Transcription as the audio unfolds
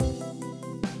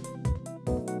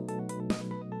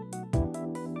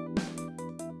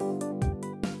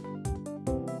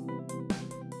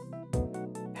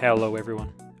Hello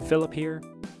everyone, Philip here,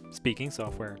 Speaking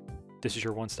Software. This is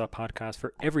your one-stop podcast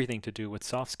for everything to do with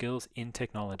soft skills in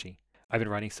technology. I've been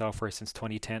writing software since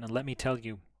 2010 and let me tell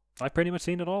you, I've pretty much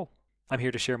seen it all. I'm here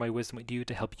to share my wisdom with you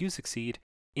to help you succeed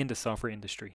in the software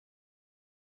industry.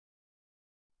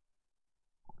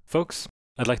 Folks,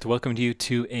 I'd like to welcome you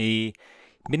to a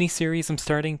mini-series I'm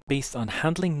starting based on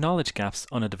handling knowledge gaps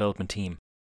on a development team.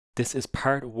 This is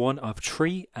part 1 of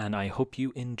 3 and I hope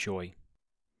you enjoy.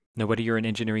 Now, whether you're an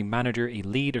engineering manager, a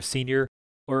lead or senior,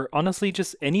 or honestly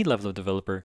just any level of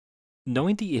developer,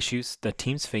 knowing the issues that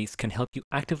teams face can help you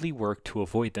actively work to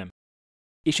avoid them.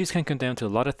 Issues can come down to a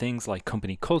lot of things like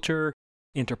company culture,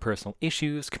 interpersonal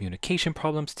issues, communication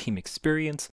problems, team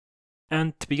experience,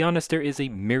 and to be honest, there is a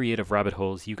myriad of rabbit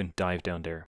holes you can dive down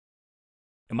there.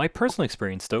 In my personal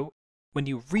experience though, when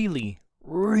you really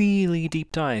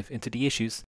deep dive into the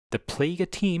issues that plague a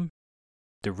team,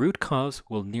 the root cause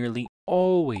will nearly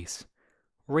always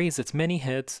raise its many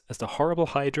heads as the horrible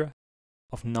hydra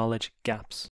of knowledge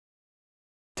gaps.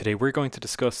 Today we're going to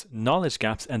discuss knowledge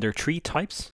gaps and their 3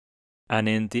 types, and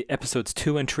in the episodes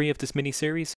 2 and 3 of this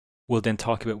mini-series, we'll then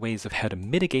talk about ways of how to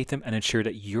mitigate them and ensure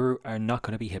that you are not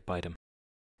going to be hit by them.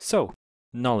 So,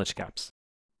 knowledge gaps.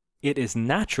 It is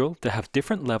natural to have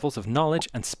different levels of knowledge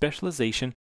and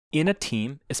specialization in a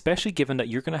team, especially given that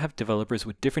you're going to have developers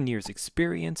with different years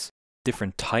experience,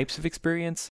 different types of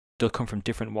experience, they'll come from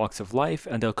different walks of life,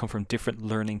 and they'll come from different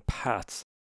learning paths.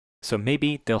 So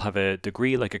maybe they'll have a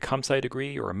degree like a ComSci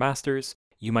degree or a master's.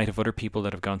 You might have other people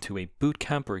that have gone to a boot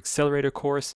camp or accelerator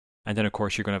course, and then of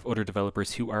course you're going to have other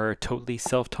developers who are totally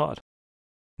self-taught.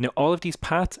 Now all of these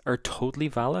paths are totally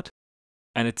valid,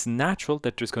 and it's natural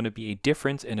that there's going to be a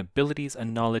difference in abilities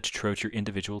and knowledge throughout your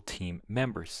individual team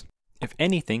members. If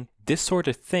anything, this sort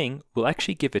of thing will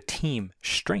actually give a team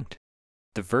strength.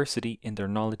 Diversity in their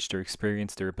knowledge, their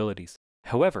experience, their abilities.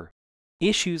 However,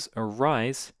 issues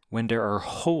arise when there are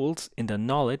holes in the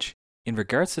knowledge in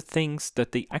regards to things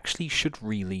that they actually should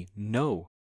really know.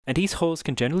 And these holes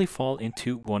can generally fall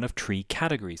into one of 3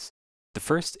 categories. The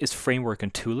first is framework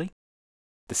and tooling.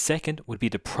 The second would be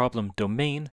the problem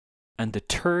domain. And the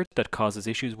third that causes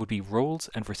issues would be roles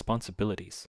and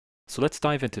responsibilities. So let's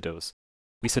dive into those.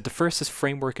 We said the first is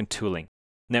framework and tooling.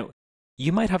 Now,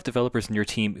 you might have developers in your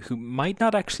team who might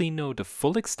not actually know the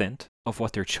full extent of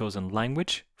what their chosen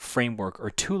language, framework, or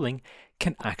tooling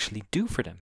can actually do for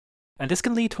them. And this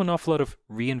can lead to an awful lot of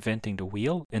reinventing the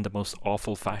wheel in the most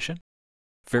awful fashion,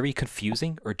 very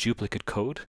confusing or duplicate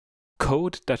code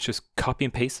that's just copy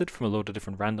and pasted from a load of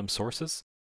different random sources,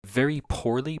 very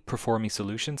poorly performing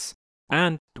solutions,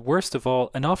 and worst of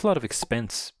all, an awful lot of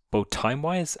expense, both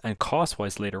time-wise and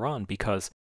cost-wise later on,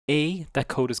 because that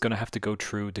code is going to have to go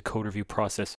through the code review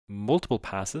process multiple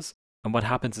passes, and what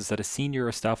happens is that a senior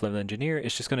or staff level engineer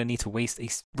is just going to need to waste a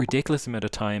ridiculous amount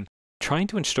of time trying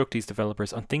to instruct these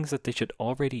developers on things that they should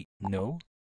already know,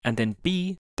 and then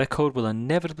B, that code will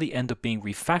inevitably end up being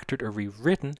refactored or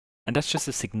rewritten, and that's just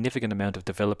a significant amount of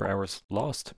developer hours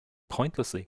lost,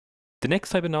 pointlessly. The next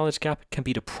type of knowledge gap can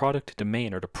be the product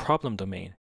domain or the problem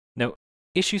domain. Now,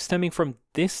 issues stemming from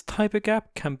this type of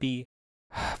gap can be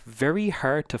very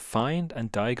hard to find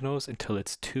and diagnose until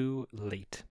it's too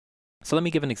late. So let me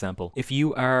give an example. If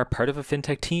you are part of a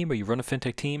fintech team or you run a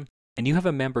fintech team and you have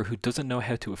a member who doesn't know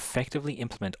how to effectively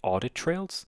implement audit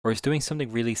trails or is doing something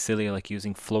really silly like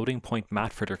using floating point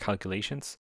math for their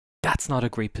calculations, that's not a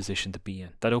great position to be in.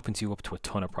 That opens you up to a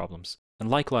ton of problems. And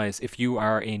likewise, if you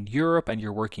are in Europe and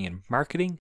you're working in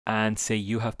marketing and say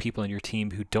you have people in your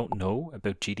team who don't know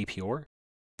about GDPR,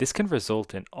 this can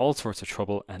result in all sorts of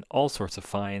trouble and all sorts of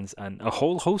fines and a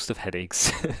whole host of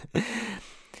headaches.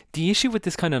 The issue with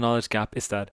this kind of knowledge gap is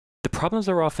that the problems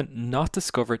are often not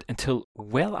discovered until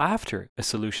well after a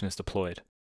solution is deployed.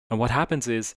 And what happens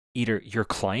is either your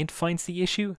client finds the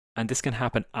issue, and this can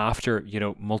happen after,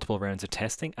 multiple rounds of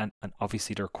testing, and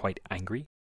obviously they're quite angry,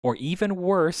 or even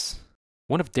worse,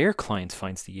 one of their clients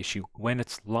finds the issue when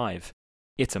it's live.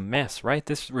 It's a mess, right?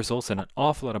 This results in an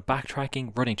awful lot of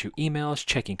backtracking, running through emails,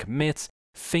 checking commits,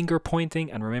 finger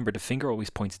pointing, and remember the finger always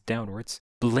points downwards,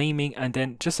 blaming, and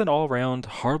then just an all-round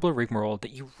horrible rigmarole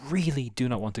that you really do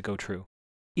not want to go through.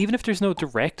 Even if there's no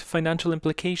direct financial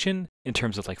implication in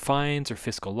terms of like fines or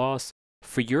fiscal loss,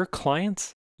 for your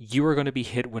clients, you are going to be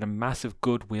hit with a massive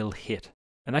goodwill hit.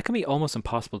 And that can be almost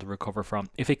impossible to recover from.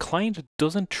 If a client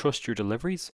doesn't trust your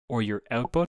deliveries or your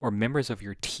output or members of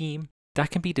your team, that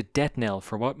can be the death knell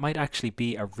for what might actually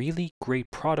be a really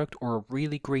great product or a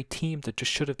really great team that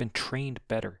just should have been trained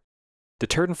better. The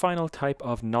third and final type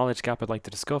of knowledge gap I'd like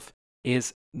to discuss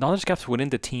is knowledge gaps within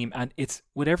the team, and it's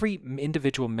with every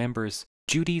individual member's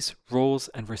duties, roles,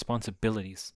 and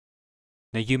responsibilities.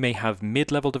 Now, you may have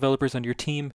mid-level developers on your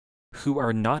team who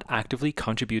are not actively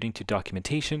contributing to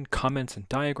documentation, comments, and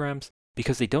diagrams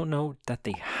because they don't know that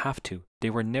they have to. They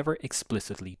were never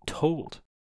explicitly told.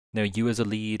 Now, you as a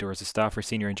lead or as a staff or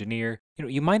senior engineer,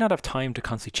 you might not have time to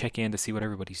constantly check in to see what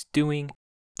everybody's doing.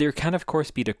 There can, of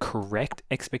course, be the correct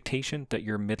expectation that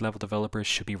your mid-level developers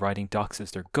should be writing docs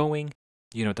as they're going.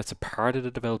 That's a part of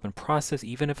the development process,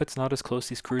 even if it's not as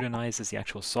closely scrutinized as the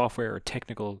actual software or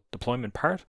technical deployment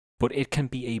part. But it can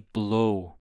be a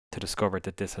blow to discover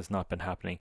that this has not been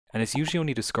happening. And it's usually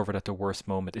only discovered at the worst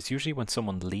moment. It's usually when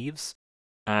someone leaves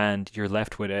and you're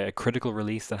left with a critical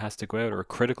release that has to go out or a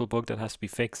critical bug that has to be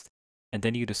fixed. And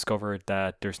then you discover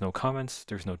that there's no comments,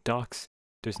 there's no docs,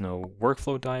 there's no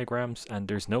workflow diagrams, and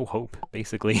there's no hope,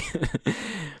 basically.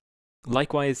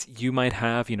 Likewise, you might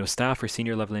have, staff or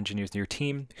senior level engineers in your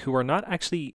team who are not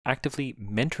actually actively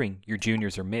mentoring your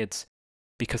juniors or mids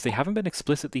because they haven't been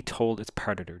explicitly told it's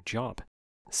part of their job.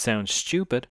 Sounds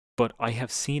stupid, but I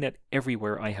have seen it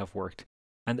everywhere I have worked.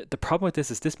 And the problem with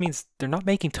this is this means they're not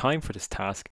making time for this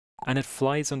task, and it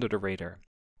flies under the radar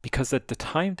because at the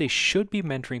time they should be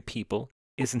mentoring people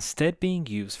is instead being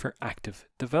used for active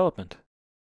development.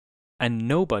 And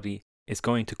nobody is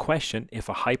going to question if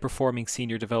a high-performing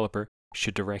senior developer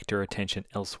should direct their attention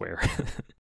elsewhere.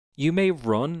 You may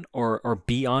run or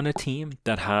be on a team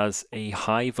that has a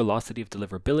high velocity of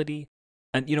deliverability,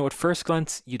 and at first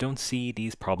glance you don't see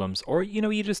these problems, or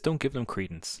you just don't give them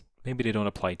credence. Maybe they don't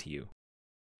apply to you.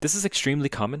 This is extremely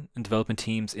common in development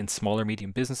teams in smaller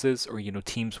medium businesses or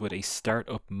teams with a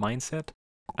startup mindset.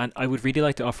 And I would really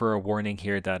like to offer a warning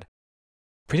here that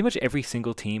pretty much every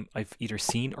single team I've either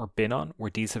seen or been on where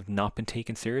these have not been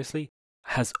taken seriously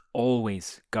has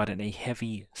always gotten a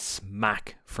heavy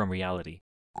smack from reality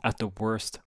at the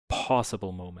worst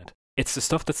possible moment. It's the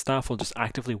stuff that staff will just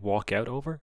actively walk out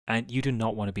over, and you do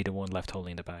not want to be the one left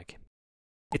holding the bag.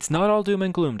 It's not all doom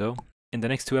and gloom though. In the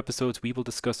next 2 episodes, we will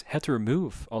discuss how to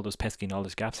remove all those pesky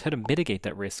knowledge gaps, how to mitigate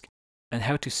that risk, and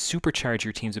how to supercharge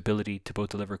your team's ability to both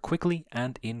deliver quickly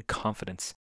and in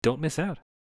confidence. Don't miss out.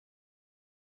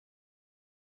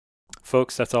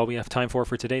 Folks, that's all we have time for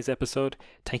today's episode.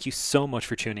 Thank you so much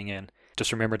for tuning in.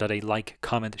 Just remember that a like,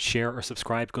 comment, share, or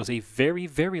subscribe goes a very,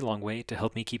 very long way to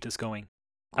help me keep this going.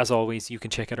 As always, you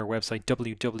can check out our website,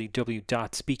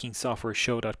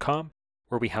 www.speakingsoftwareshow.com,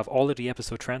 where we have all of the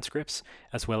episode transcripts,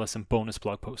 as well as some bonus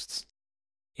blog posts.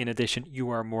 In addition, you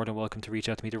are more than welcome to reach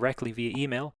out to me directly via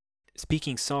email,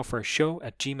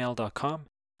 speakingsoftwareshow@gmail.com,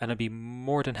 and I'd be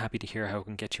more than happy to hear how I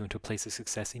can get you into a place of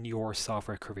success in your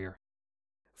software career.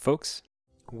 Folks,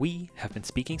 we have been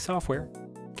Speaking Software.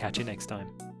 Catch you next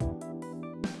time.